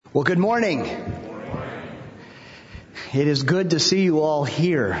Well, good morning. It is good to see you all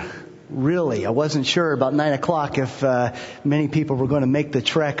here. Really, I wasn't sure about 9 o'clock if many people were going to make the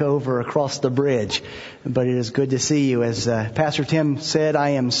trek over across the bridge, but it is good to see you. As Pastor Tim said,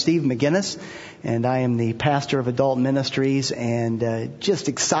 I am Steve McGinnis, and I am the pastor of Adult Ministries, and just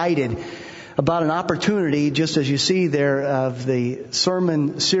excited about an opportunity, just as you see there, of the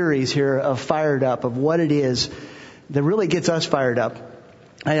sermon series here of Fired Up, of what it is that really gets us fired up.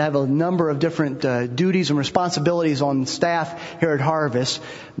 I have a number of different duties and responsibilities on staff here at Harvest,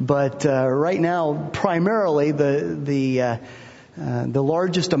 but right now, primarily, the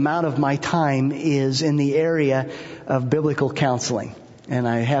largest amount of my time is in the area of biblical counseling. And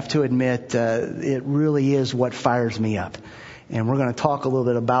I have to admit, it really is what fires me up. And we're going to talk a little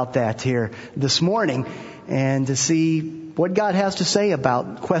bit about that here this morning, and to see what God has to say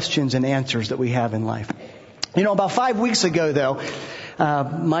about questions and answers that we have in life. You know, about 5 weeks ago, though,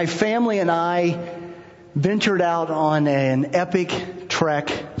 my family and I ventured out on an epic trek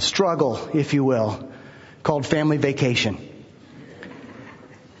struggle, if you will, called Family Vacation.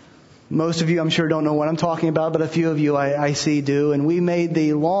 Most of you, I'm sure, don't know what I'm talking about, but a few of you I see do. And we made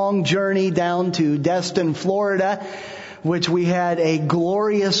the long journey down to Destin, Florida, which we had a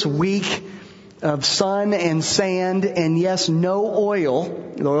glorious week of sun and sand, and yes, no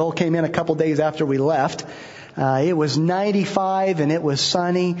oil. The oil came in a couple days after we left. It was 95 and it was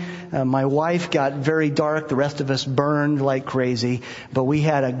sunny. My wife got very dark. The rest of us burned like crazy, but we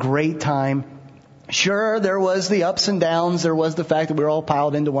had a great time. Sure, there was the ups and downs. There was the fact that we were all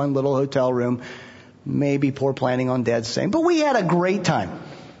piled into one little hotel room. Maybe poor planning on Dad's saying, but we had a great time.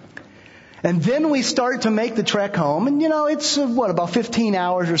 And then we start to make the trek home, and it's about 15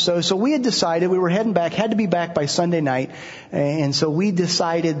 hours or so. So we had decided we were heading back, had to be back by Sunday night. And so we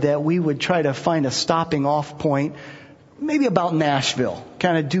decided that we would try to find a stopping off point, maybe about Nashville.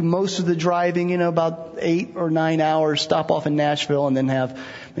 Kind of do most of the driving, about 8 or 9 hours, stop off in Nashville, and then have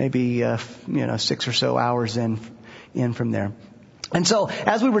maybe, 6 or so hours in from there. And so,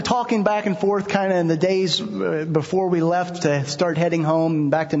 as we were talking back and forth kind of in the days before we left to start heading home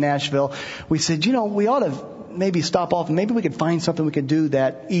and back to Nashville, we said, we ought to maybe stop off and maybe we could find something we could do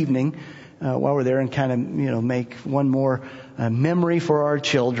that evening while we're there and kind of, make one more memory for our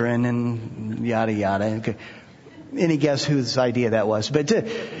children and yada yada. Okay. Any guess whose idea that was? But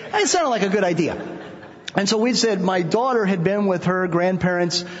it sounded like a good idea. And so we said, my daughter had been with her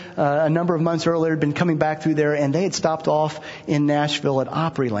grandparents a number of months earlier, had been coming back through there, and they had stopped off in Nashville at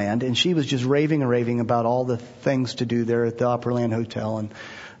Opryland, and she was just raving and raving about all the things to do there at the Opryland Hotel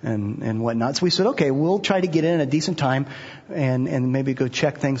and whatnot. So we said, okay, we'll try to get in at a decent time and maybe go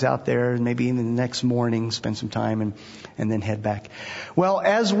check things out there, and maybe in the next morning spend some time and then head back. Well,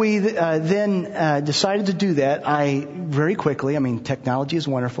 as we then decided to do that, I very quickly, technology is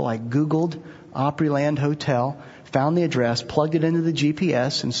wonderful, I Googled Opryland Hotel, found the address, plugged it into the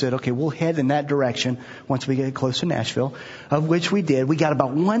GPS, and said, okay, we'll head in that direction once we get close to Nashville, of which we did. We got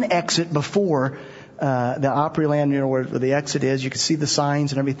about one exit before the Opryland, where the exit is. You can see the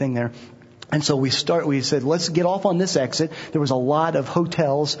signs and everything there. And so we said, let's get off on this exit. There was a lot of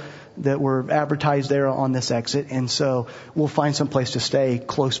hotels that were advertised there on this exit, and so we'll find some place to stay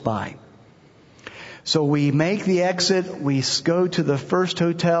close by. So we make the exit, we go to the first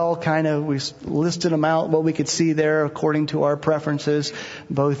hotel, we listed them out, what we could see there according to our preferences,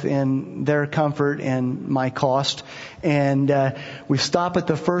 both in their comfort and my cost. And we stop at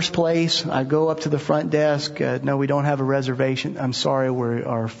the first place, I go up to the front desk, no, we don't have a reservation, I'm sorry, we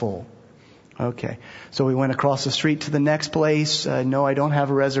are full. Okay, so we went across the street to the next place, no, I don't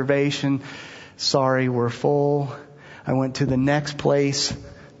have a reservation, sorry, we're full. I went to the next place,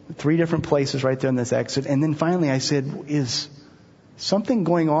 3 different places right there in this exit. And then finally I said, is something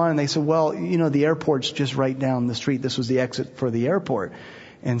going on? And they said, well, the airport's just right down the street. This was the exit for the airport.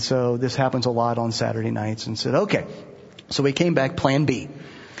 And so this happens a lot on Saturday nights, and said, okay. So we came back, plan B.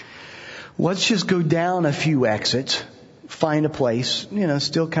 Let's just go down a few exits, find a place,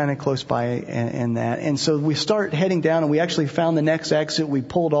 still kind of close by and that. And so we start heading down, and we actually found the next exit. We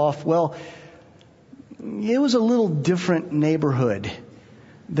pulled off. Well, it was a little different neighborhood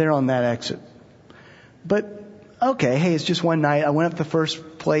there on that exit. But, okay, hey, it's just one night. I went up the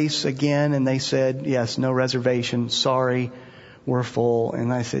first place again, and they said, yes, no reservation. Sorry, we're full.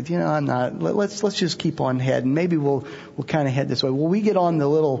 And I said, I'm not. Let's just keep on heading. Maybe we'll kind of head this way. Well, we get on the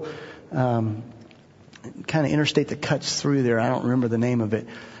little kind of interstate that cuts through there. I don't remember the name of it.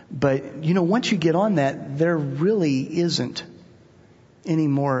 But, once you get on that, there really isn't any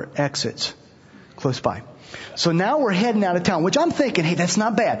more exits close by. So now we're heading out of town, which I'm thinking, hey, that's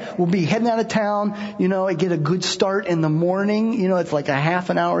not bad. We'll be heading out of town, I get a good start in the morning, it's like a half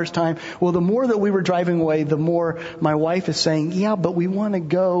an hour's time. Well, the more that we were driving away, the more my wife is saying, yeah, but we want to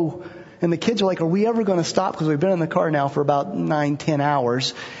go. And the kids are like, are we ever going to stop? Because we've been in the car now for about 9-10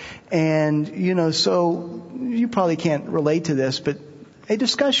 hours. And, so you probably can't relate to this, but a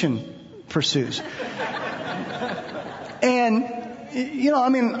discussion pursues. And,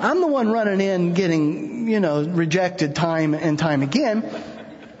 I'm the one running in getting, rejected time and time again.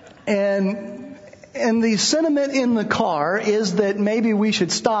 And the sentiment in the car is that maybe we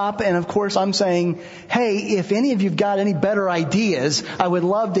should stop. And of course I'm saying, hey, if any of you've got any better ideas, I would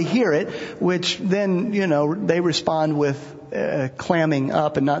love to hear it. Which then, they respond with clamming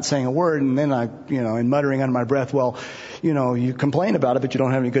up and not saying a word. And then I, and muttering under my breath, well, you complain about it, but you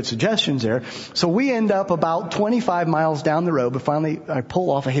don't have any good suggestions there. So we end up about 25 miles down the road, but finally I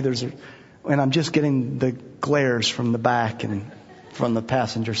pull off. And I'm just getting the glares from the back and from the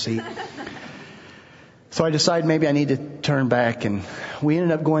passenger seat. So I decide maybe I need to turn back, and we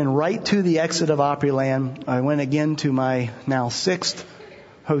ended up going right to the exit of Opryland. I went again to my now 6th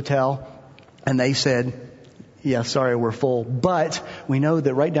hotel, and they said, yeah, sorry, we're full. But we know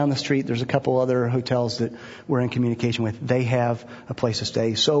that right down the street, there's a couple other hotels that we're in communication with. They have a place to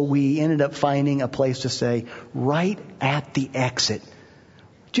stay. So we ended up finding a place to stay right at the exit,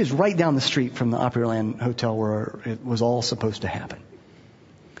 just right down the street from the Opryland Hotel where it was all supposed to happen.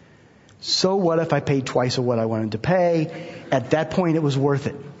 So what if I paid twice of what I wanted to pay? At that point, it was worth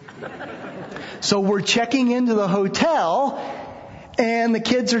it. So we're checking into the hotel, and the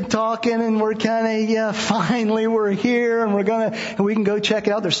kids are talking, and we're kind of, yeah, finally we're here, and we can go check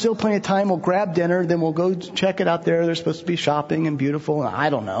it out. There's still plenty of time. We'll grab dinner, then we'll go check it out there. They're supposed to be shopping and beautiful, and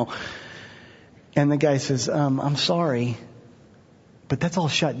I don't know. And the guy says, I'm sorry, but that's all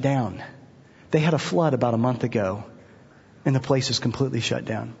shut down. They had a flood about a month ago, and the place is completely shut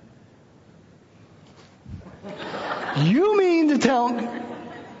down. You mean to tell me?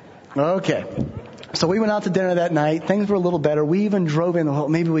 Okay. So we went out to dinner that night. Things were a little better. We even drove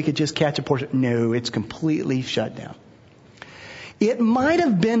in. Maybe we could just catch a portion. No, it's completely shut down. It might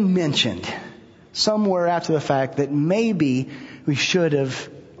have been mentioned somewhere after the fact that maybe we should have,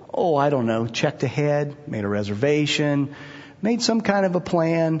 checked ahead, made a reservation, made some kind of a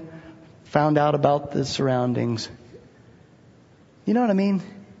plan, found out about the surroundings. You know what I mean?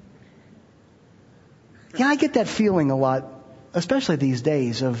 Yeah, I get that feeling a lot, especially these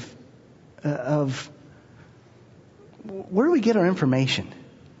days of where do we get our information?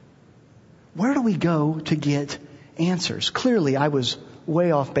 Where do we go to get answers? Clearly, I was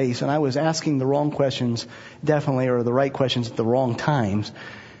way off base, and I was asking the wrong questions, definitely, or the right questions at the wrong times.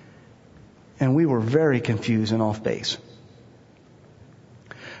 And we were very confused and off base.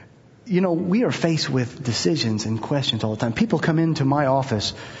 We are faced with decisions and questions all the time. People come into my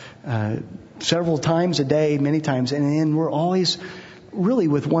office several times a day, many times, and we're always really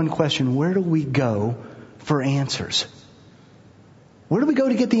with one question: where do we go for answers? Where do we go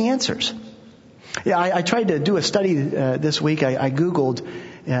to get the answers? Yeah, I tried to do a study this week. I Googled,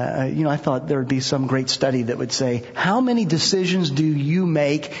 I thought there would be some great study that would say, how many decisions do you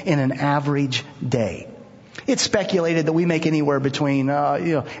make in an average day? It's speculated that we make anywhere between,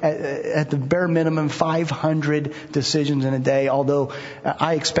 at the bare minimum, 500 decisions in a day, although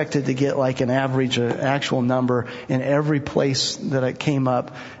I expected to get like an average, actual number. In every place that it came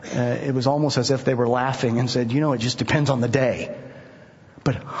up, it was almost as if they were laughing and said, it just depends on the day.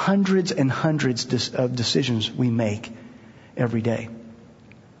 But hundreds and hundreds of decisions we make every day.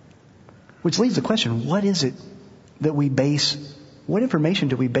 Which leaves the question, what information do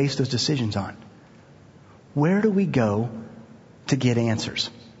we base those decisions on? Where do we go to get answers?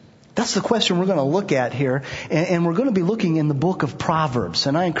 That's the question we're going to look at here. And we're going to be looking in the book of Proverbs.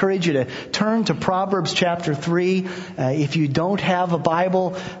 And I encourage you to turn to Proverbs chapter 3. If you don't have a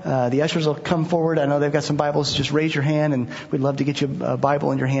Bible, the ushers will come forward. I know they've got some Bibles. Just raise your hand, and we'd love to get you a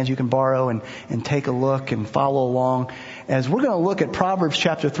Bible in your hands you can borrow and take a look and follow along. As we're going to look at Proverbs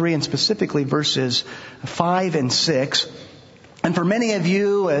chapter 3, and specifically verses 5 and 6. And for many of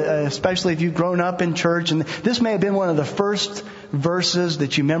you, especially if you've grown up in church, and this may have been one of the first verses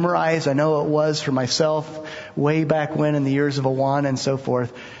that you memorized. I know it was for myself way back when in the years of Awana and so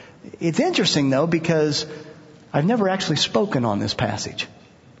forth. It's interesting, though, because I've never actually spoken on this passage.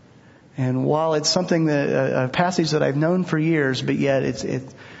 And while it's something a passage that I've known for years, but yet it's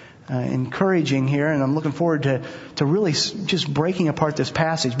encouraging here, and I'm looking forward to really just breaking apart this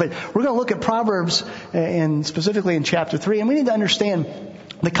passage. But we're going to look at Proverbs, and specifically in chapter 3, and we need to understand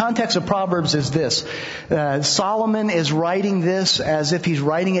the context of Proverbs is this. Solomon is writing this as if he's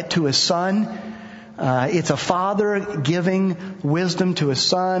writing it to his son. It's a father giving wisdom to his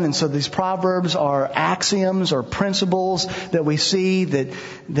son. And so these proverbs are axioms or principles that we see that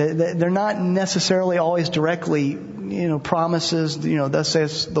they're not necessarily always directly, promises, thus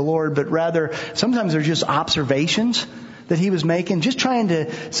says the Lord, but rather sometimes they're just observations that he was making, just trying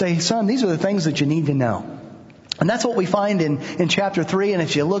to say, son, these are the things that you need to know. And that's what we find in chapter 3. And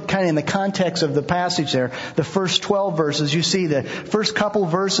if you look kind of in the context of the passage there, the first 12 verses, you see the first couple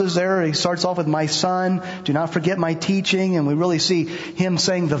verses there. He starts off with, my son, do not forget my teaching. And we really see him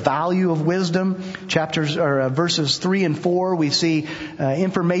saying the value of wisdom. Verses 3 and 4, we see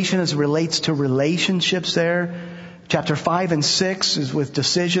information as it relates to relationships there. Chapter 5 and 6 is with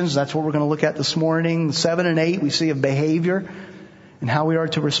decisions. That's what we're going to look at this morning. 7 and 8, we see of behavior and how we are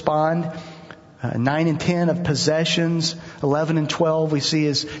to respond. 9 and 10 of possessions. 11 and 12 we see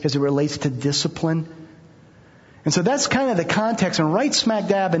as it relates to discipline. And so that's kind of the context. And right smack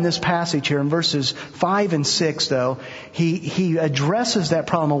dab in this passage here in verses 5 and 6, though, he addresses that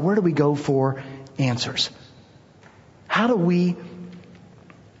problem. Well, where do we go for answers? How do we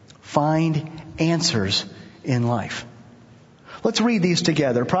find answers in life? Let's read these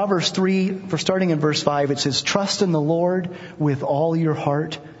together. Proverbs 3, starting in verse 5, it says, trust in the Lord with all your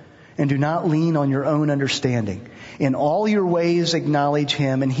heart, and do not lean on your own understanding. In all your ways acknowledge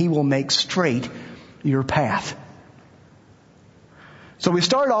Him, and He will make straight your path. So we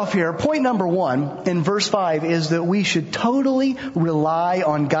start off here. Point number 1 in verse 5 is that we should totally rely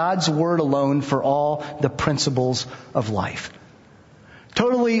on God's Word alone for all the principles of life.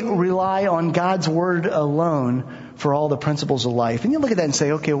 Totally rely on God's Word alone for all the principles of life. And you look at that and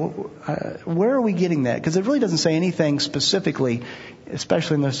say, okay, where are we getting that? Because it really doesn't say anything specifically,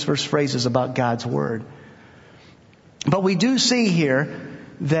 especially in those first phrases, about God's Word. But we do see here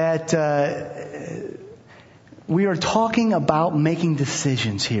that we are talking about making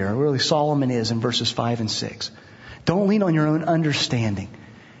decisions here. Really, Solomon is in verses 5 and 6. Don't lean on your own understanding.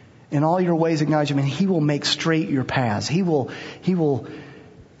 In all your ways acknowledge Him, and He will make straight your paths. He will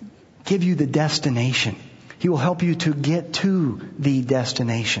give you the destination. He will help you to get to the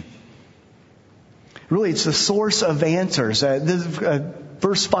destination. Really, it's the source of answers.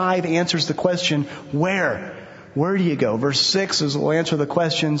 Verse 5 answers the question, where? Where do you go? Verse 6 will answer the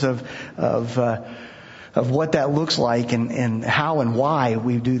questions of what that looks like and how and why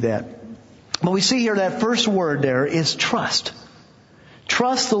we do that. But we see here that first word there is trust.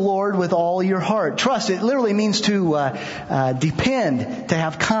 Trust the Lord with all your heart. Trust, it literally means to depend, to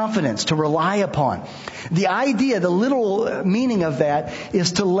have confidence, to rely upon. The idea, the literal meaning of that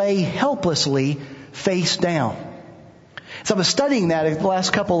is to lay helplessly face down. So I was studying that the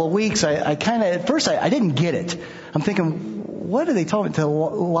last couple of weeks. At first I didn't get it. I'm thinking, what are they talking about? To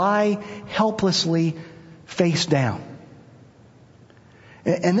lie helplessly face down.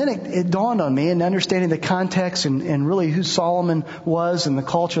 And then it dawned on me, and understanding the context and really who Solomon was and the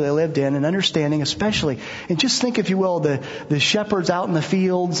culture they lived in, and understanding especially, and just think, if you will, the shepherds out in the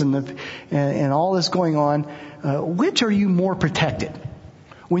fields and all this going on. Which are you more protected?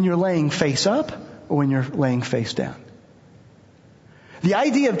 When you're laying face up or when you're laying face down? The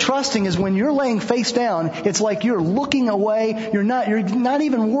idea of trusting is when you're laying face down, it's like you're looking away. You're not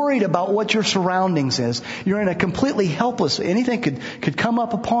even worried about what your surroundings is. You're in a completely helpless, anything could come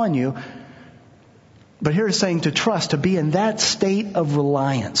up upon you. But here it's saying to trust, to be in that state of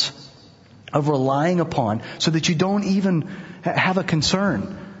reliance, of relying upon, so that you don't even have a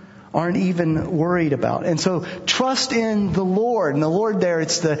concern, aren't even worried about. And so trust in the Lord. And the Lord there,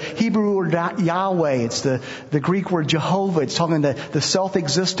 it's the Hebrew word Yahweh. It's the Greek word Jehovah. It's talking the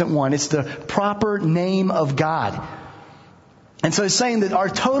self-existent one. It's the proper name of God. And so it's saying that our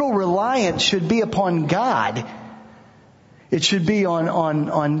total reliance should be upon God. It should be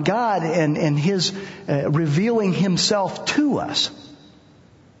on God and His revealing Himself to us.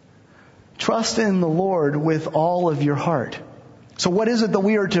 Trust in the Lord with all of your heart. So what is it that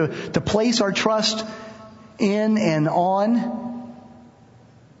we are to place our trust in and on?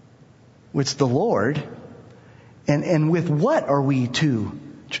 It's the Lord. And with what are we to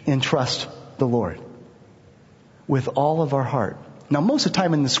entrust the Lord? With all of our heart. Now, most of the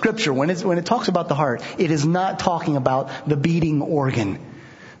time in the Scripture, when it talks about the heart, it is not talking about the beating organ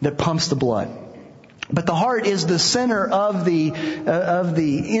that pumps the blood. But the heart is the center of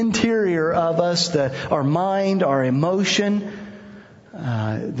the interior of us, our mind, our emotion,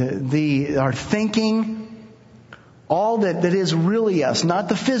 our thinking, all that is really us, not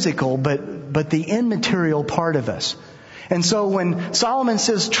the physical, but the immaterial part of us. And so when Solomon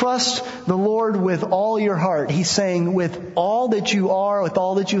says, trust the Lord with all your heart, he's saying with all that you are, with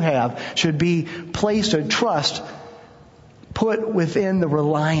all that you have, should be placed a trust put within the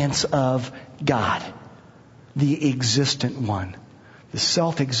reliance of God, the existent one, the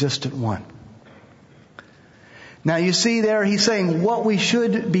self-existent one. Now you see there, he's saying what we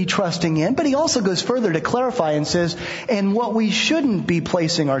should be trusting in, but he also goes further to clarify and says, and what we shouldn't be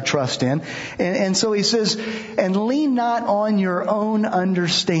placing our trust in. And so he says, and lean not on your own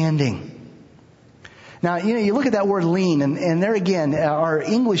understanding. Now, you look at that word lean, and there again, our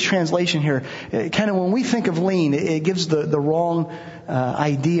English translation here, kind of when we think of lean, it gives the wrong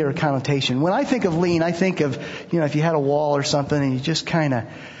idea or connotation. When I think of lean, I think of, if you had a wall or something and you just kind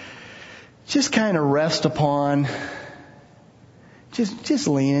of rest upon, just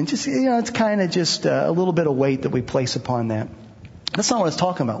lean, and it's kind of just a little bit of weight that we place upon that. That's not what it's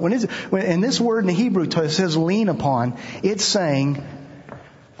talking about. When this word in the Hebrew says lean upon, it's saying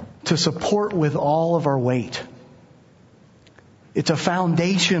to support with all of our weight. It's a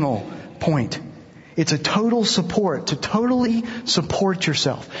foundational point. It's a total support, to totally support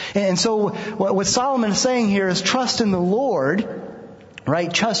yourself. And so what Solomon is saying here is trust in the Lord,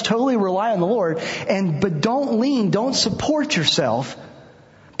 right? Just totally rely on the Lord, but don't support yourself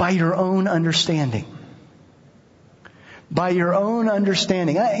by your own understanding. By your own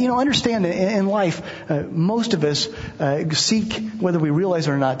understanding. Understand in life, most of us seek, whether we realize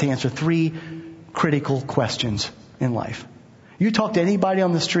it or not, to answer 3 critical questions in life. You talk to anybody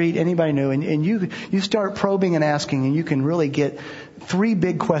on the street, anybody new, and you start probing and asking, and you can really get 3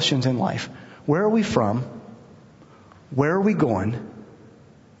 big questions in life. Where are we from? Where are we going?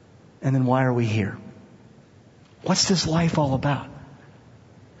 And then why are we here? What's this life all about?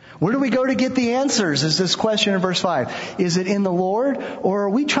 Where do we go to get the answers, is this question in verse 5. Is it in the Lord, or are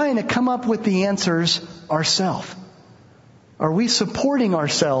we trying to come up with the answers ourselves? Are we supporting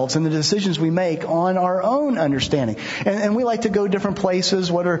ourselves in the decisions we make on our own understanding? And we like to go different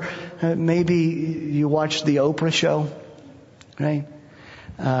places. Maybe you watch the Oprah show, right?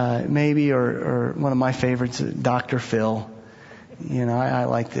 Maybe, or one of my favorites, Dr. Phil. I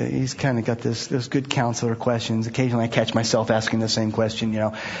like he's kind of got those good counselor questions. Occasionally I catch myself asking the same question,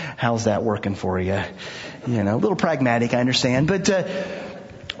 how's that working for you? A little pragmatic, I understand. But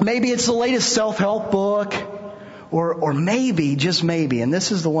maybe it's the latest self-help book, or maybe, just maybe, and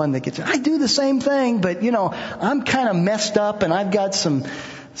this is the one that gets, I do the same thing, but I'm kind of messed up and I've got some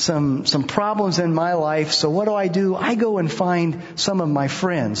problems in my life. So what do? I go and find some of my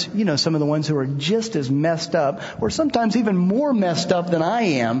friends, some of the ones who are just as messed up, or sometimes even more messed up than I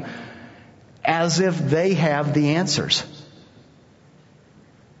am, as if they have the answers.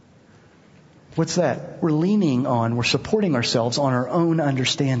 What's that? We're supporting ourselves on our own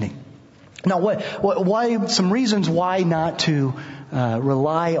understanding. Now, why? Some reasons why not to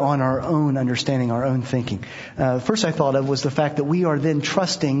rely on our own understanding, our own thinking. First I thought of was the fact that we are then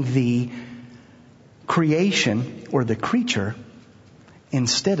trusting the creation or the creature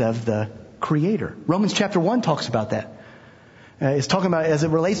instead of the Creator. Romans chapter 1 talks about that. It's talking about, as it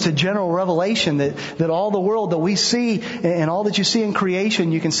relates to general revelation, that all the world that we see and all that you see in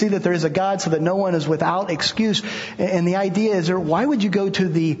creation, you can see that there is a God so that no one is without excuse. And the idea is, why would you go to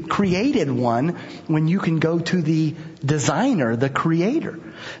the created one when you can go to the designer, the creator?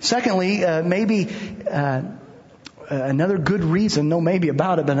 Secondly, maybe another good reason, no maybe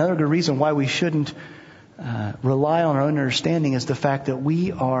about it, but another good reason why we shouldn't rely on our own understanding is the fact that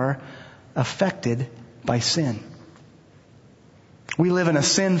we are affected by sin. We live in a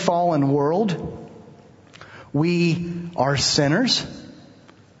sin-fallen world. We are sinners.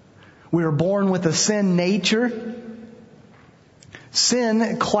 We are born with a sin nature.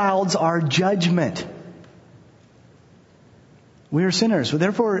 Sin clouds our judgment. We are sinners.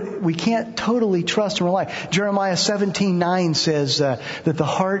 Therefore, we can't totally trust and rely. Jeremiah 17:9 says that the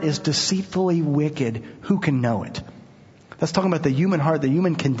heart is deceitfully wicked. Who can know it? That's talking about the human heart, the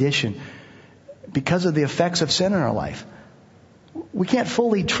human condition, because of the effects of sin in our life. We can't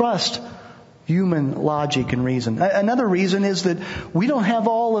fully trust human logic and reason. Another reason is that we don't have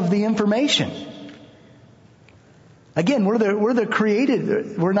all of the information. Again, we're the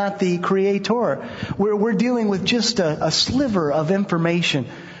created. We're not the creator. We're dealing with just a sliver of information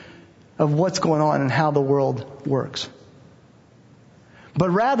of what's going on and how the world works. But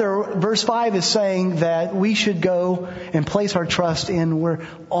rather, verse 5 is saying that we should go and place our trust in where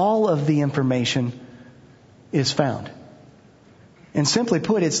all of the information is found. And simply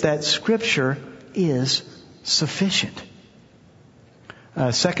put, it's that Scripture is sufficient.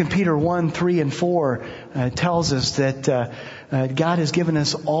 2 Peter 1, 3, and 4 tells us that God has given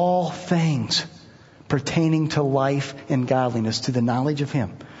us all things pertaining to life and godliness, to the knowledge of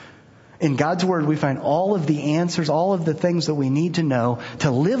Him. In God's Word, we find all of the answers, all of the things that we need to know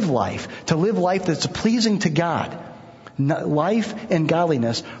to live life that's pleasing to God. Life and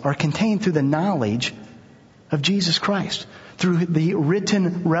godliness are contained through the knowledge of Jesus Christ, through the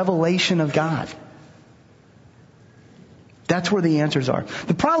written revelation of God. That's where the answers are.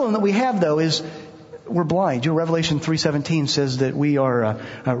 The problem that we have, though, is we're blind. Revelation 3:17 says that we are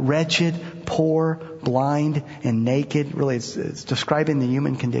wretched, poor, blind, and naked. Really, it's describing the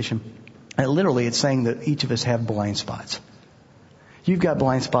human condition. And literally, it's saying that each of us have blind spots. You've got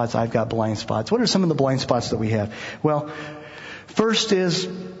blind spots. I've got blind spots. What are some of the blind spots that we have? Well, first is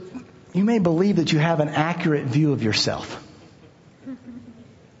you may believe that you have an accurate view of yourself.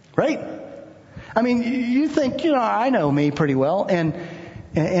 Right? I mean, you think, I know me pretty well, and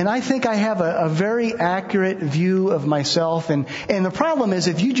I think I have a very accurate view of myself, and the problem is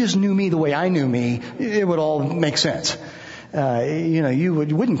if you just knew me the way I knew me, it would all make sense. You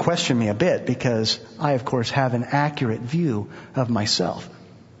wouldn't question me a bit because I, of course, have an accurate view of myself.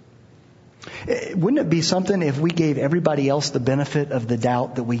 Wouldn't it be something if we gave everybody else the benefit of the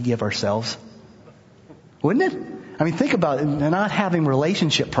doubt that we give ourselves? Wouldn't it? I mean, think about it, not having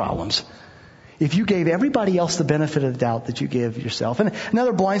relationship problems. If you gave everybody else the benefit of the doubt that you give yourself. And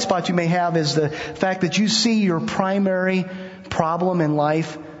another blind spot you may have is the fact that you see your primary problem in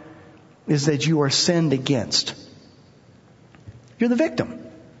life is that you are sinned against. You're the victim,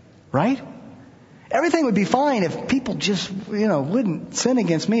 right? Everything would be fine if people just, wouldn't sin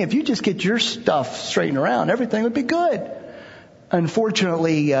against me. If you just get your stuff straightened around, everything would be good.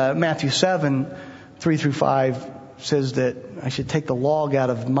 Unfortunately, Matthew 7:3-5 says that I should take the log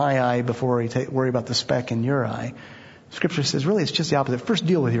out of my eye before I worry about the speck in your eye. Scripture says really it's just the opposite. First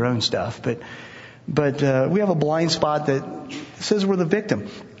deal with your own stuff, but we have a blind spot that says we're the victim.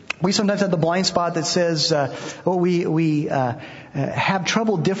 We sometimes have the blind spot that says we have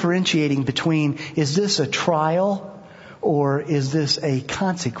trouble differentiating between is this a trial or is this a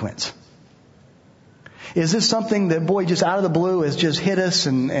consequence? Is this something that, boy, just out of the blue has just hit us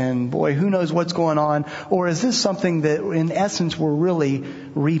and boy, who knows what's going on? Or is this something that, in essence, we're really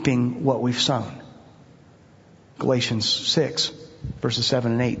reaping what we've sown? Galatians 6, verses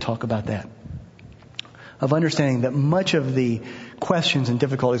 7 and 8 talk about that. Of understanding that much of the questions and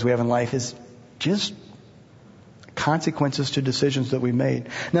difficulties we have in life is just consequences to decisions that we made.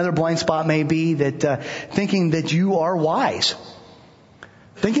 Another blind spot may be that thinking that you are wise.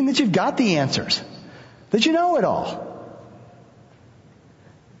 Thinking that you've got the answers. That you know it all.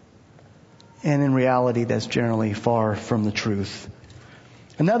 And in reality, that's generally far from the truth.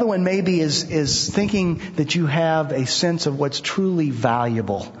 Another one maybe is thinking that you have a sense of what's truly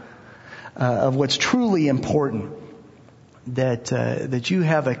valuable, of what's truly important. That you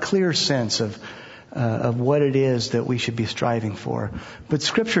have a clear sense of what it is that we should be striving for. But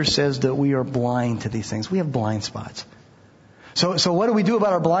Scripture says that we are blind to these things. We have blind spots. So what do we do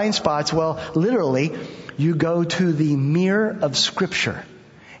about our blind spots? Well, literally, you go to the mirror of Scripture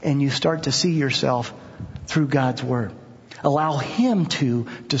and you start to see yourself through God's Word. Allow Him to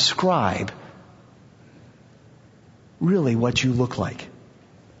describe really what you look like.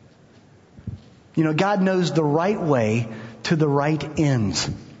 God knows the right way to the right ends.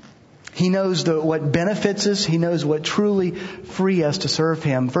 He knows what benefits us. He knows what truly free us to serve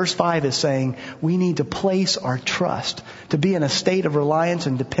Him. Verse 5 is saying we need to place our trust, to be in a state of reliance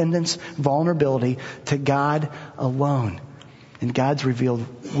and dependence, vulnerability to God alone and God's revealed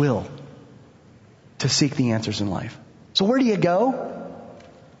will to seek the answers in life. So where do you go?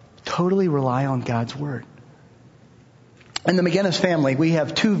 Totally rely on God's Word. In the McGinnis family, we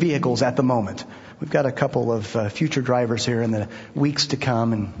have 2 vehicles at the moment. We've got a couple of future drivers here in the weeks to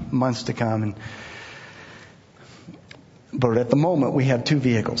come and months to come. But at the moment, we have 2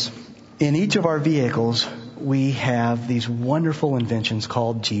 vehicles. In each of our vehicles, we have these wonderful inventions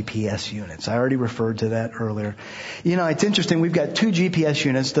called GPS units. I already referred to that earlier. It's interesting. We've got 2 GPS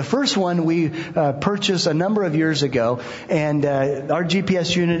units. The first one we purchased a number of years ago, and our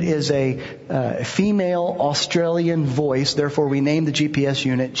GPS unit is a female Australian voice. Therefore, we named the GPS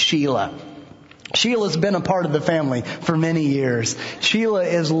unit Sheila. Sheila's been a part of the family for many years. Sheila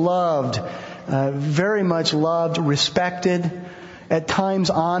is loved, very much loved, respected, at times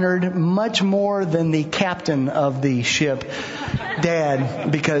honored, much more than the captain of the ship,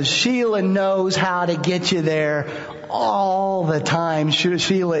 Dad, because Sheila knows how to get you there all the time.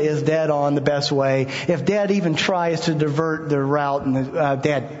 Sheila is dead on the best way. If Dad even tries to divert the route,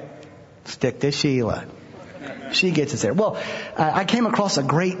 Dad, stick to Sheila. She gets us there. Well, I came across a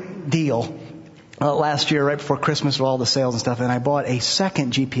great deal last year, right before Christmas, with all the sales and stuff, and I bought a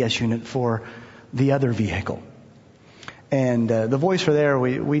second GPS unit for the other vehicle. And the voice for there,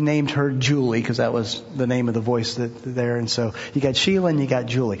 we named her Julie, because that was the name of the voice there. And so you got Sheila and you got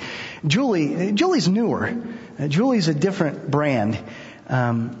Julie. Julie's newer. Julie's a different brand.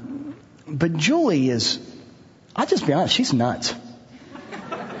 But Julie is, I'll just be honest, she's nuts.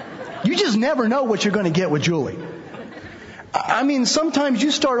 You just never know what you're going to get with Julie. I mean, sometimes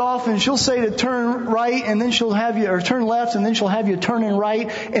you start off and she'll say to turn right and then she'll have you, or turn left and then she'll have you turning right.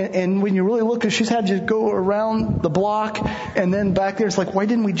 And when you really look, she's had you go around the block and then back there. It's like, why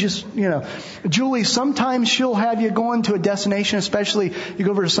didn't we just, Julie, sometimes she'll have you going to a destination, especially you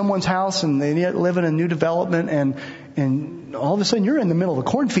go over to someone's house and they live in a new development and all of a sudden you're in the middle of a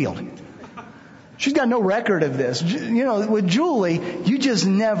cornfield. She's got no record of this. With Julie, you just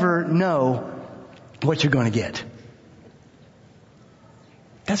never know what you're going to get.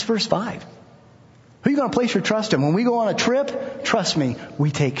 That's verse 5. Who are you going to place your trust in? When we go on a trip, trust me, we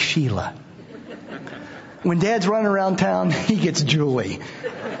take Sheila. When Dad's running around town, he gets Julie.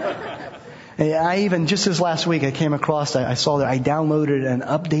 Just this last week, I came across, I saw that I downloaded an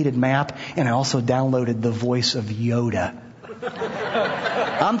updated map, and I also downloaded the voice of Yoda.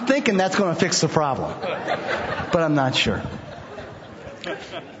 I'm thinking that's going to fix the problem, but I'm not sure.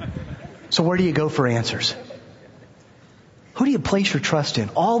 So where do you go for answers? Who do you place your trust in?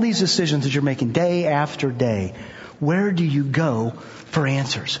 All these decisions that you're making day after day, where do you go for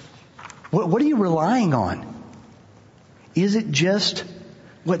answers? What are you relying on? Is it just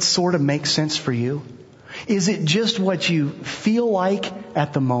what sort of makes sense for you? Is it just what you feel like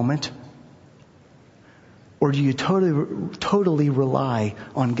at the moment? Or do you totally rely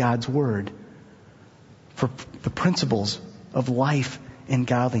on God's Word for the principles of life and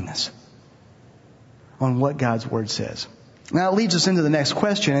godliness? On what God's Word says. Now it leads us into the next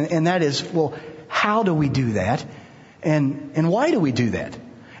question, and that is, well, how do we do that? And why do we do that?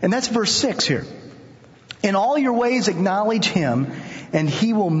 And that's verse 6 here. In all your ways acknowledge Him, and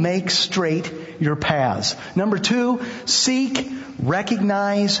He will make straight your paths. Number 2, seek,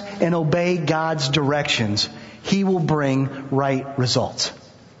 recognize, and obey God's directions. He will bring right results.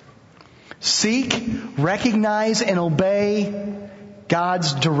 Seek, recognize, and obey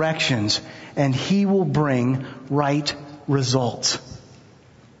God's directions, and He will bring right results.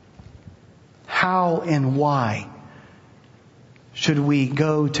 How and why should we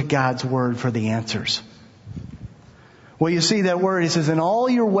go to God's Word for the answers? Well, you see that word, it says, in all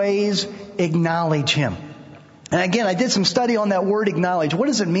your ways, acknowledge Him. And again, I did some study on that word acknowledge. What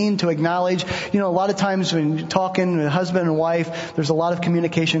does it mean to acknowledge? A lot of times when you're talking with husband and wife, there's a lot of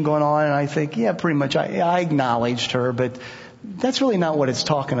communication going on, and I think, yeah, pretty much I acknowledged her, but that's really not what it's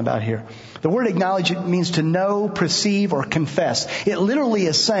talking about here. The word acknowledge, it means to know, perceive, or confess. It literally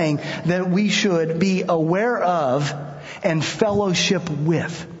is saying that we should be aware of and fellowship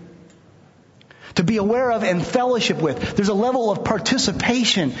with. To be aware of and fellowship with. There's a level of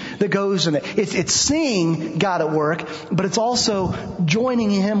participation that goes in it. It's seeing God at work, but it's also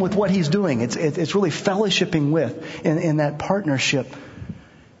joining Him with what He's doing. It's really fellowshipping with in that partnership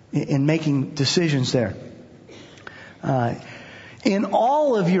in making decisions there. In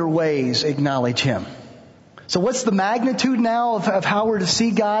all of your ways, acknowledge Him. So what's the magnitude now of how we're to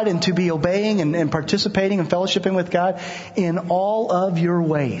see God and to be obeying and participating and fellowshipping with God? In all of your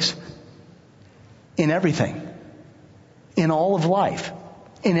ways. In everything. In all of life.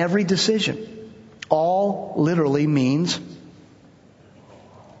 In every decision. All literally means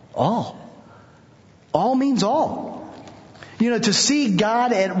all. All means all. To see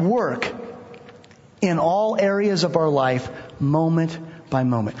God at work in all areas of our life, moment by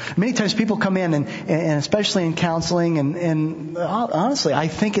moment. Many times people come in and especially in counseling and honestly, I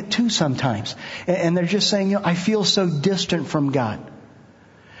think it too sometimes. And they're just saying, I feel so distant from God.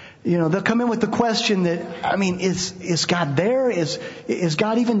 They'll come in with the question that, is God there? Is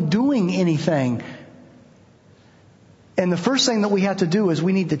God even doing anything? And the first thing that we have to do is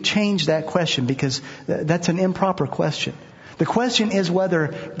we need to change that question, because that's an improper question. The question is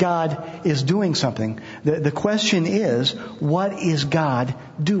whether God is doing something. The question is, what is God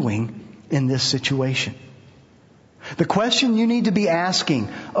doing in this situation? The question you need to be asking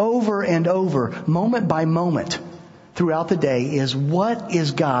over and over, moment by moment, throughout the day is, what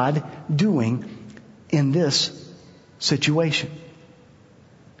is God doing in this situation?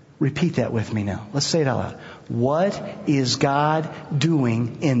 Repeat that with me now. Let's say it out loud. What is God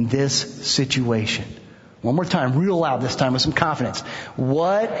doing in this situation? One more time, real loud this time with some confidence.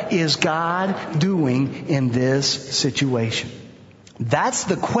 What is God doing in this situation? That's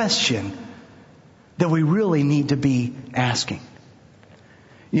the question that we really need to be asking.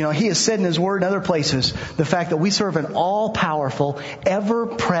 He has said in His Word and other places the fact that we serve an all-powerful,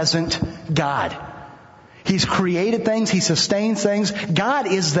 ever-present God. He's created things. He sustains things. God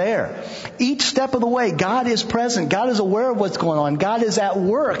is there. Each step of the way, God is present. God is aware of what's going on. God is at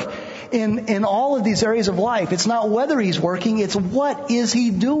work in all of these areas of life. It's not whether He's working, it's what is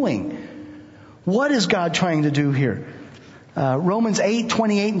He doing. What is God trying to do here? Romans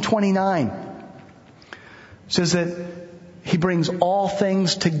 8:28 and 29 says that He brings all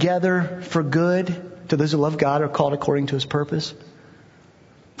things together for good to those who love God, are called according to His purpose.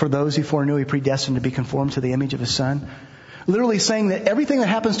 For those He foreknew, He predestined to be conformed to the image of His Son. Literally saying that everything that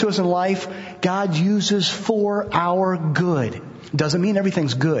happens to us in life, God uses for our good. Doesn't mean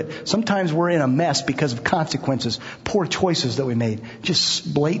everything's good. Sometimes we're in a mess because of consequences, poor choices that we made,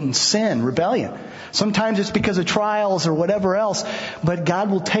 just blatant sin, rebellion. Sometimes it's because of trials or whatever else. But God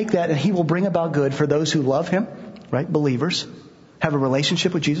will take that and He will bring about good for those who love Him, right? Believers, have a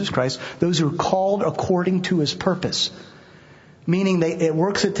relationship with Jesus Christ. Those who are called according to His purpose. Meaning it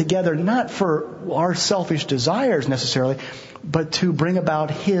works it together not for our selfish desires necessarily, but to bring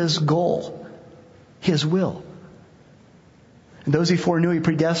about His goal, His will. And those He foreknew, He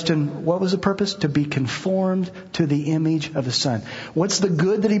predestined. What was the purpose? To be conformed to the image of His Son. What's the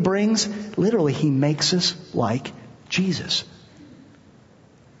good that He brings? Literally, He makes us like Jesus.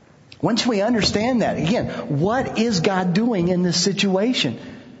 Once we understand that, again, what is God doing in this situation?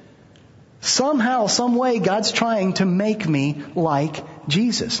 Somehow, some way, God's trying to make me like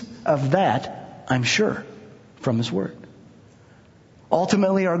Jesus. Of that, I'm sure, from His Word.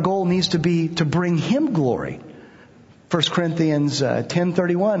 Ultimately, our goal needs to be to bring Him glory. 1 Corinthians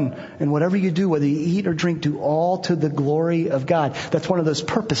 10:31, and whatever you do, whether you eat or drink, do all to the glory of God. That's one of those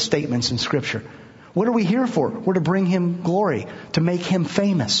purpose statements in Scripture. What are we here for? We're to bring Him glory, to make Him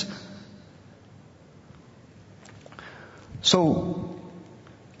famous. So,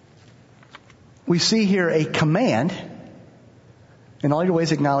 we see here a command, in all your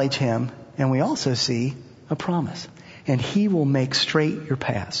ways acknowledge Him, and we also see a promise. And He will make straight your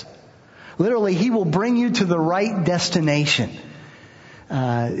paths. Literally, He will bring you to the right destination.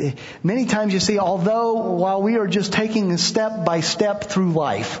 Many times you see, although while we are just taking step by step through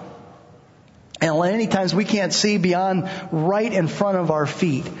life, and many times we can't see beyond right in front of our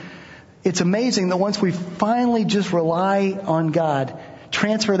feet, it's amazing that once we finally just rely on God,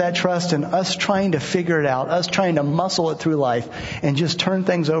 transfer that trust and us trying to figure it out, us trying to muscle it through life and just turn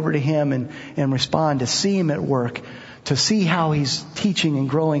things over to Him and respond, to see Him at work, to see how He's teaching and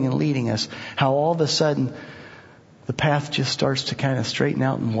growing and leading us, how all of a sudden the path just starts to kind of straighten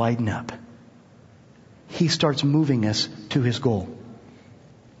out and widen up. He starts moving us to His goal.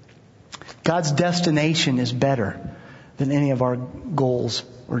 God's destination is better than any of our goals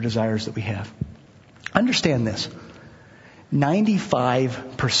or desires that we have. Understand this.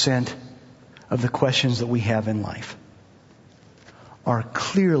 95% of the questions that we have in life are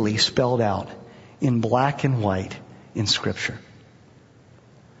clearly spelled out in black and white in Scripture.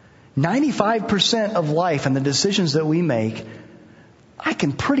 95% of life and the decisions that we make, I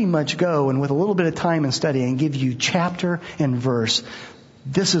can pretty much go and with a little bit of time and study and give you chapter and verse.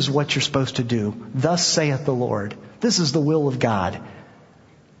 This is what you're supposed to do. Thus saith the Lord. This is the will of God.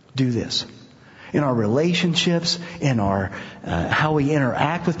 Do this. In our relationships, in our how we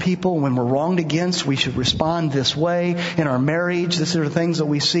interact with people. When we're wronged against, we should respond this way. In our marriage, these are the things that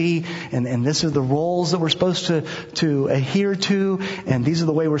we see, and this are the roles that we're supposed to adhere to, and these are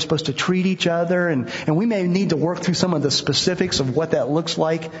the way we're supposed to treat each other. And we may need to work through some of the specifics of what that looks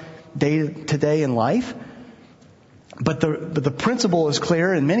like day to day in life. But the principle is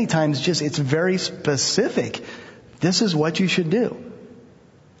clear, and many times it's very specific. This is what you should do.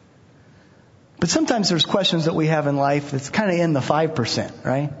 But sometimes there's questions that we have in life that's kind of in the 5%,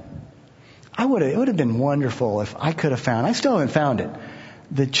 right? It would have been wonderful if I could have found, I still haven't found it,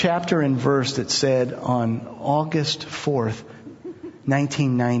 the chapter and verse that said on August 4th,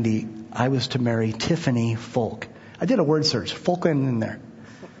 1990, I was to marry Tiffany Folk. I did a word search. Folk isn't in there.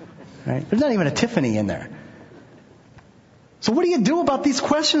 Right? There's not even a Tiffany in there. So what do you do about these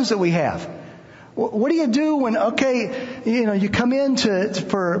questions that we have? What do you do when, you come in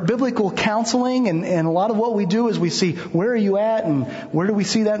for biblical counseling and a lot of what we do is we see where are you at and where do we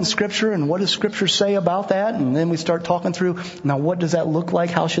see that in Scripture and what does Scripture say about that? And then we start talking through, now what does that look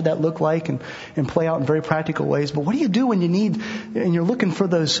like? How should that look like? And play out in very practical ways. But what do you do when you need, and you're looking for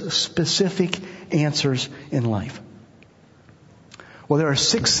those specific answers in life? Well, there are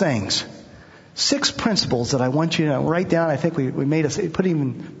 6 things. 6 principles that I want you to write down. I think we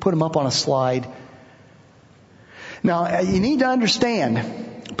put them up on a slide. Now, you need to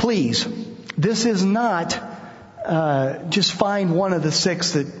understand, please, this is not just find one of the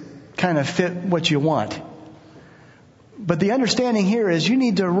 6 that kind of fit what you want. But the understanding here is you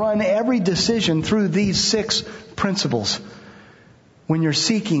need to run every decision through these 6 principles when you're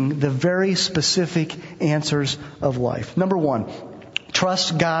seeking the very specific answers of life. Number 1,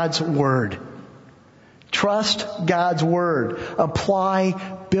 trust God's Word. Trust God's Word. Apply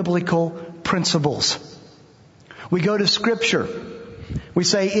biblical principles. We go to Scripture. We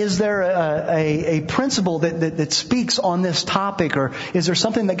say, is there a principle that speaks on this topic? Or is there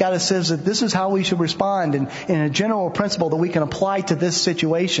something that God says that this is how we should respond in a general principle that we can apply to this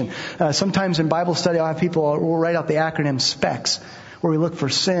situation? Sometimes in Bible study I'll have people will write out the acronym SPECS, where we look for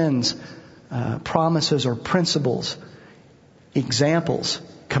sins, promises or principles, examples,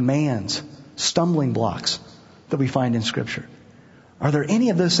 commands, stumbling blocks that we find in Scripture. Are there any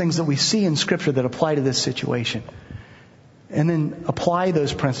of those things that we see in Scripture that apply to this situation? And then apply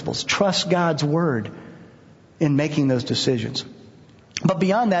those principles. Trust God's Word in making those decisions. But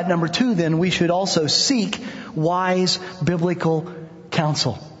beyond that, number 2, then, we should also seek wise biblical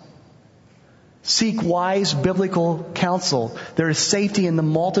counsel. Seek wise biblical counsel. There is safety in the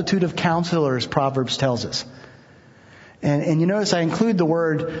multitude of counselors, Proverbs tells us. And you notice I include the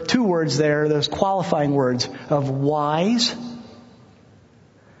word, 2 words there, those qualifying words of wise.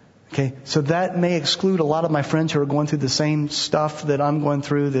 Okay, so that may exclude a lot of my friends who are going through the same stuff that I'm going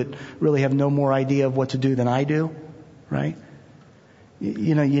through that really have no more idea of what to do than I do, right?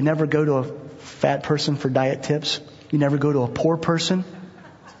 You know, you never go to a fat person for diet tips. You never go to a poor person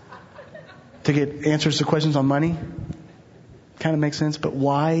to get answers to questions on money. Kind of makes sense, but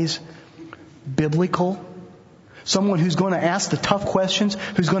wise, biblical. Someone who's going to ask the tough questions,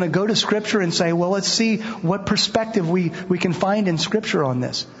 who's going to go to Scripture and say, well, let's see what perspective we can find in Scripture on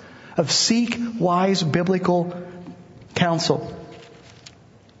this. Of seek wise biblical counsel.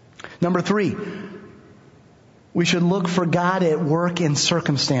 Number 3, we should look for God at work in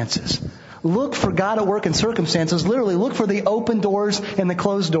circumstances. Look for God at work in circumstances. Literally, look for the open doors and the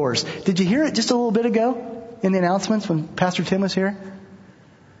closed doors. Did you hear it just a little bit ago in the announcements when Pastor Tim was here?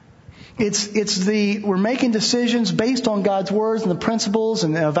 We're making decisions based on God's words and the principles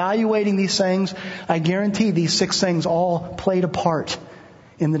and evaluating these things. I guarantee these 6 things all played a part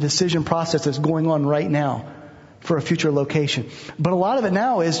in the decision process that's going on right now for a future location. But a lot of it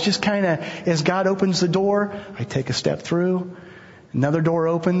now is just kind of, as God opens the door, I take a step through. Another door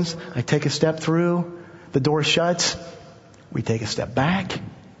opens, I take a step through. The door shuts, we take a step back.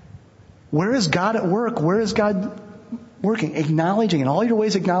 Where is God at work? Where is God working? Acknowledging. In all your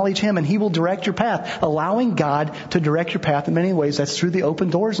ways acknowledge Him and He will direct your path. Allowing God to direct your path in many ways. That's through the open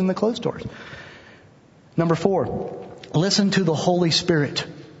doors and the closed doors. Number 4. Listen to the Holy Spirit.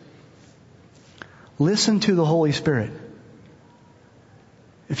 Listen to the Holy Spirit.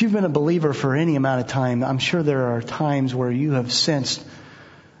 If you've been a believer for any amount of time, I'm sure there are times where you have sensed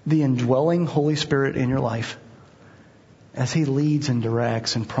the indwelling Holy Spirit in your life as He leads and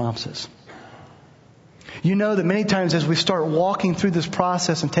directs and prompts us. You know that many times as we start walking through this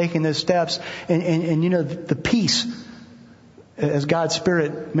process and taking those steps, and you know the peace as God's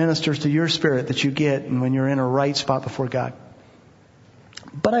Spirit ministers to your spirit that you get and when you're in a right spot before God.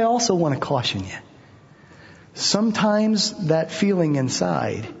 But I also want to caution you. Sometimes that feeling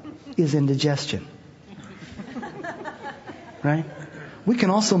inside is indigestion. Right? We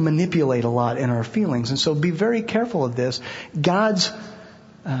can also manipulate a lot in our feelings. And so be very careful of this.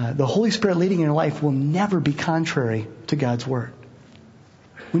 The Holy Spirit leading in your life will never be contrary to God's Word.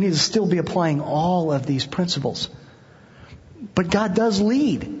 We need to still be applying all of these principles. But God does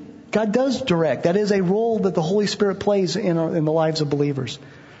lead. God does direct. That is a role that the Holy Spirit plays in the lives of believers.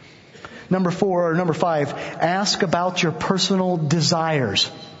 Number 5, ask about your personal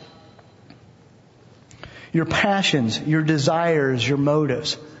desires. Your passions, your desires, your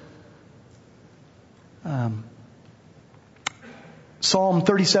motives. Psalm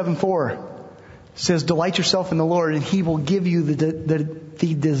 37:4 says, delight yourself in the Lord and He will give you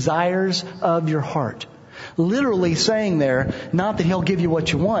the desires of your heart. Literally saying there, not that He'll give you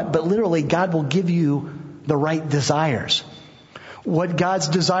what you want, but literally God will give you the right desires. What God's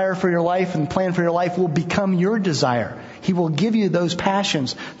desire for your life and plan for your life will become your desire. He will give you those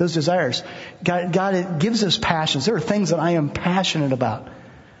passions, those desires. God gives us passions. There are things that I am passionate about.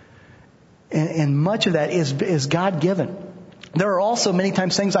 And much of that is God-given. There are also many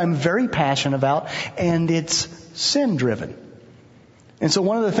times things I'm very passionate about, and it's sin-driven. And so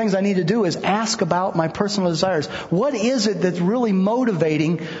one of the things I need to do is ask about my personal desires. What is it that's really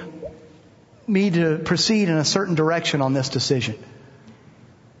motivating me to proceed in a certain direction on this decision?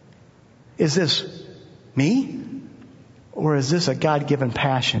 Is this me? Or is this a God-given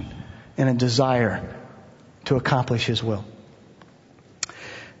passion and a desire to accomplish His will?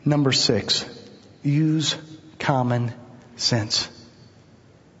 Number 6, use common sense.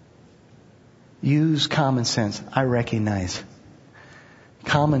 Use common sense. I recognize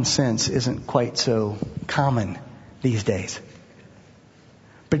common sense isn't quite so common these days.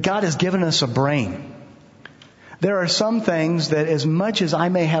 But God has given us a brain. There are some things that, as much as I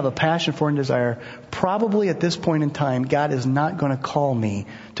may have a passion for and desire, probably at this point in time, God is not going to call me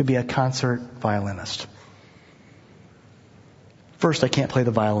to be a concert violinist. First, I can't play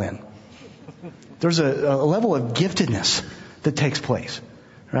the violin. There's a level of giftedness that takes place,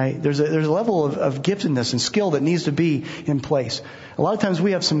 right? There's a level of giftedness and skill that needs to be in place. A lot of times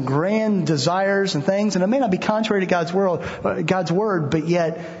we have some grand desires and things, and it may not be contrary to God's word, but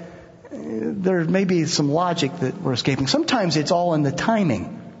yet there may be some logic that we're escaping. Sometimes it's all in the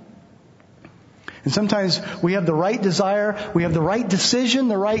timing. And sometimes we have the right desire, we have the right decision,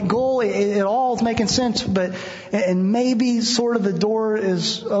 the right goal. It all is making sense, and maybe sort of the door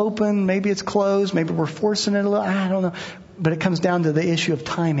is open, maybe it's closed, maybe we're forcing it a little, I don't know. But it comes down to the issue of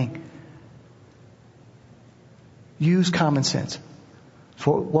timing. Use common sense.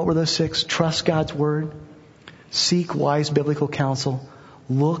 What were those 6? Trust God's word. Seek wise biblical counsel.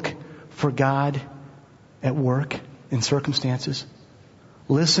 Look for God at work in circumstances.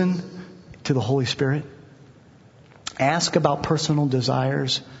 Listen to the Holy Spirit. Ask about personal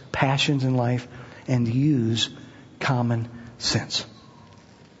desires, passions in life, and use common sense.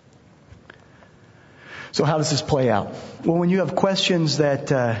 So how does this play out? Well, when you have questions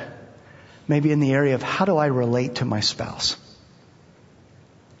that maybe in the area of how do I relate to my spouse?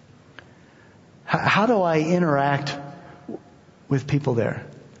 How do I interact with people there?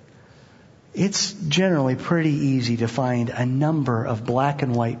 It's generally pretty easy to find a number of black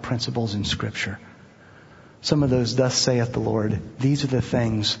and white principles in Scripture. Some of those, thus saith the Lord. These are the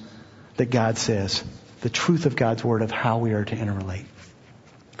things that God says. The truth of God's word of how we are to interrelate.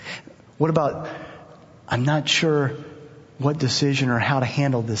 What about, I'm not sure what decision or how to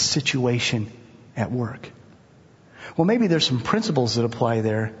handle this situation at work. Well, maybe there's some principles that apply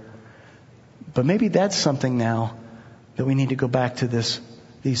there, but maybe that's something now that we need to go back to these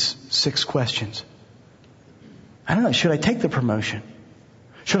 6 questions. I don't know, should I take the promotion?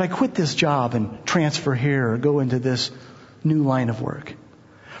 Should I quit this job and transfer here or go into this new line of work?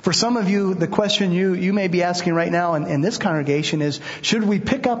 For some of you, the question you may be asking right now in this congregation is, should we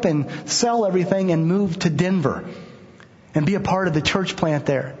pick up and sell everything and move to Denver and be a part of the church plant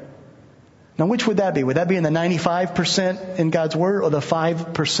there? Now, which would that be? Would that be in the 95% in God's Word or the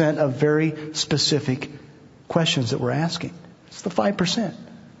 5% of very specific questions that we're asking? It's the 5%.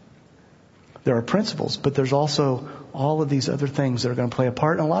 There are principles, but there's also all of these other things that are going to play a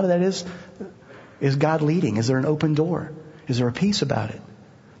part. And a lot of that is God leading? Is there an open door? Is there a peace about it?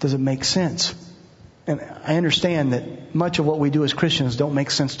 Does it make sense? And I understand that much of what we do as Christians don't make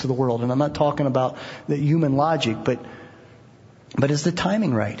sense to the world. And I'm not talking about the human logic, but is the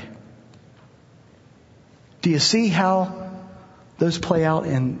timing right? Do you see how those play out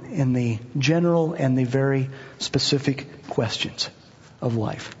in the general and the very specific questions of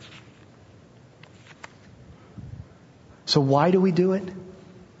life? So why do we do it?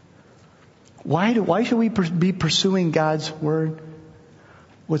 Why should we be pursuing God's word?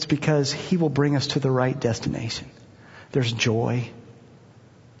 Well, it's because He will bring us to the right destination. There's joy.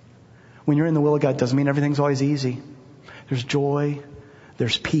 When you're in the will of God, doesn't mean everything's always easy. There's joy.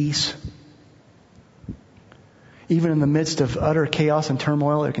 There's peace. Even in the midst of utter chaos and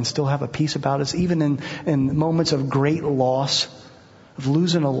turmoil, there can still have a peace about us. Even in moments of great loss, of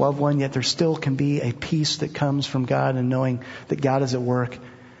losing a loved one, yet there still can be a peace that comes from God and knowing that God is at work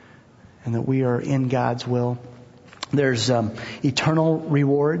and that we are in God's will. There's eternal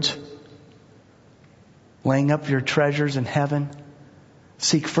rewards. Laying up your treasures in heaven.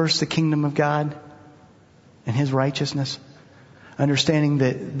 Seek first the kingdom of God and His righteousness. Understanding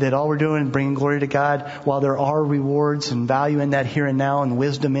that all we're doing is bringing glory to God, while there are rewards and value in that here and now and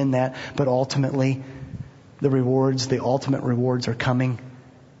wisdom in that, but ultimately the ultimate rewards are coming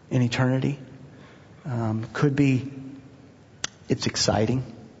in eternity. Could be, it's exciting.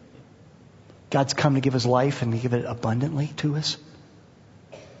 God's come to give His life and to give it abundantly to us.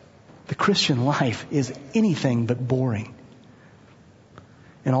 The Christian life is anything but boring.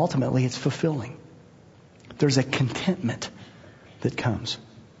 And ultimately it's fulfilling. There's a contentment that comes.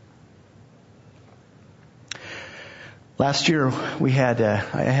 Last year I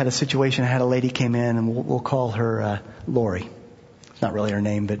had a situation. I had a lady came in, and we'll call her Lori. It's not really her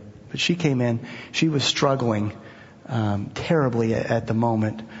name, but she came in. She was struggling terribly at the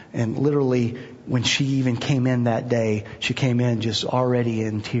moment, and literally when she even came in that day, she came in just already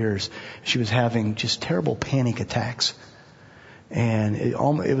in tears. She was having just terrible panic attacks. And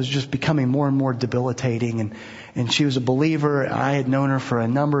it was just becoming more and more debilitating. And she was a believer. I had known her for a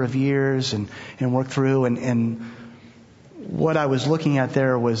number of years and worked through. And what I was looking at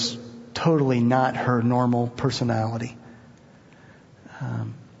there was totally not her normal personality.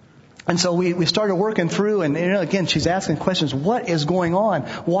 And so we started working through, and again, she's asking questions. What is going on?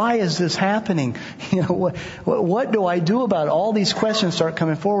 Why is this happening? What do I do about it? All these questions start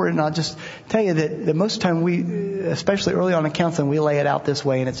coming forward, and I'll just tell you that most of the time we, especially early on in counseling, we lay it out this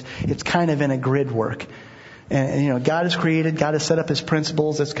way, and it's kind of in a grid work. And God has created, God has set up His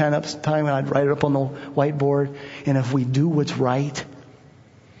principles. It's kind of time I'd write it up on the whiteboard. And if we do what's right,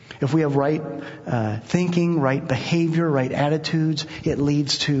 if we have right thinking, right behavior, right attitudes, it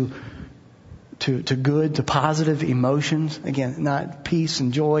leads to good, to positive emotions. Again, not peace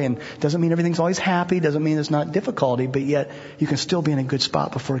and joy, and doesn't mean everything's always happy, doesn't mean it's not difficulty, but yet you can still be in a good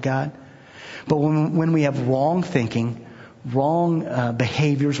spot before God. But when we have wrong thinking, wrong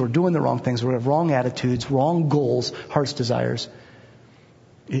behaviors, we're doing the wrong things, we have wrong attitudes, wrong goals, heart's desires,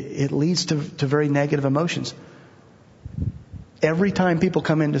 it leads to very negative emotions. Every time people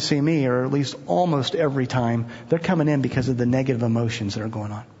come in to see me, or at least almost every time, they're coming in because of the negative emotions that are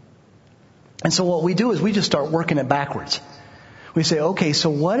going on. And so what we do is we just start working it backwards. We say, okay, so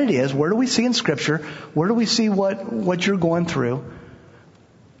what it is, where do we see in Scripture? Where do we see what you're going through?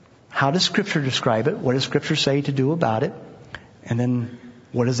 How does Scripture describe it? What does Scripture say to do about it? And then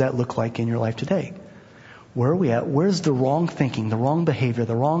what does that look like in your life today? Where are we at? Where's the wrong thinking, the wrong behavior,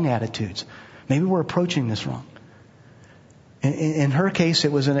 the wrong attitudes? Maybe we're approaching this wrong. In her case,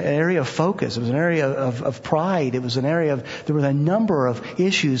 it was an area of focus. It was an area of pride. It was an area there were a number of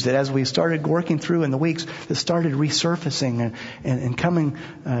issues that as we started working through in the weeks, that started resurfacing and coming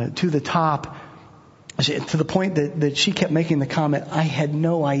to the top, to the point that she kept making the comment, I had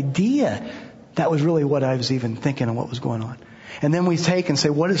no idea that was really what I was even thinking and what was going on. And then we take and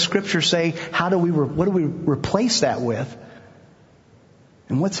say, what does Scripture say? What do we replace that with?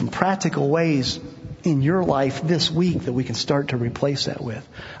 And what's some practical ways in your life this week that we can start to replace that with?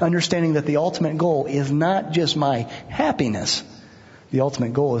 Understanding that the ultimate goal is not just my happiness. The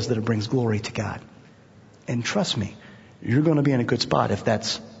ultimate goal is that it brings glory to God. And trust me, you're going to be in a good spot if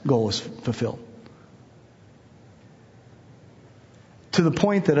that goal is fulfilled. To the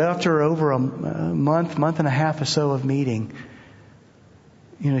point that after over a month and a half or so of meeting,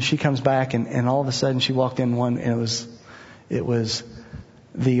 she comes back and all of a sudden she walked in and it was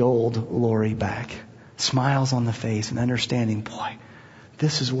the old Lori back. Smiles on the face and understanding, boy,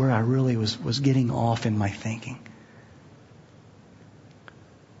 this is where I really was getting off in my thinking.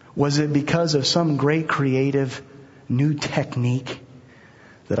 Was it because of some great creative new technique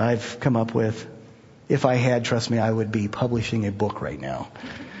that I've come up with? If I had, trust me, I would be publishing a book right now.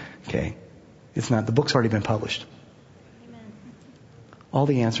 Okay? It's not. The book's already been published. Amen. All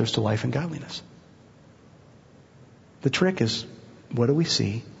the answers to life and godliness. The trick is, what do we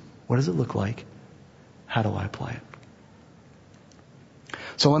see? What does it look like? How do I apply it?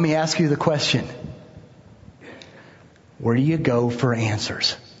 So let me ask you the question. Where do you go for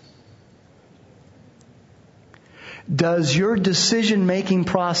answers? Does your decision-making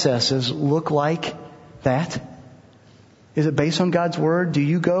processes look like that? Is it based on God's Word? Do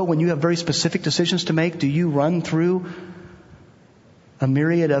you go, when you have very specific decisions to make, do you run through a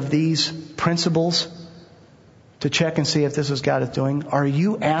myriad of these principles to check and see if this is God is doing? Are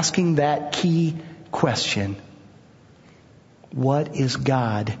you asking that key question? What is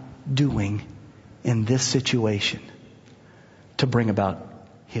God doing in this situation to bring about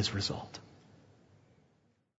His result?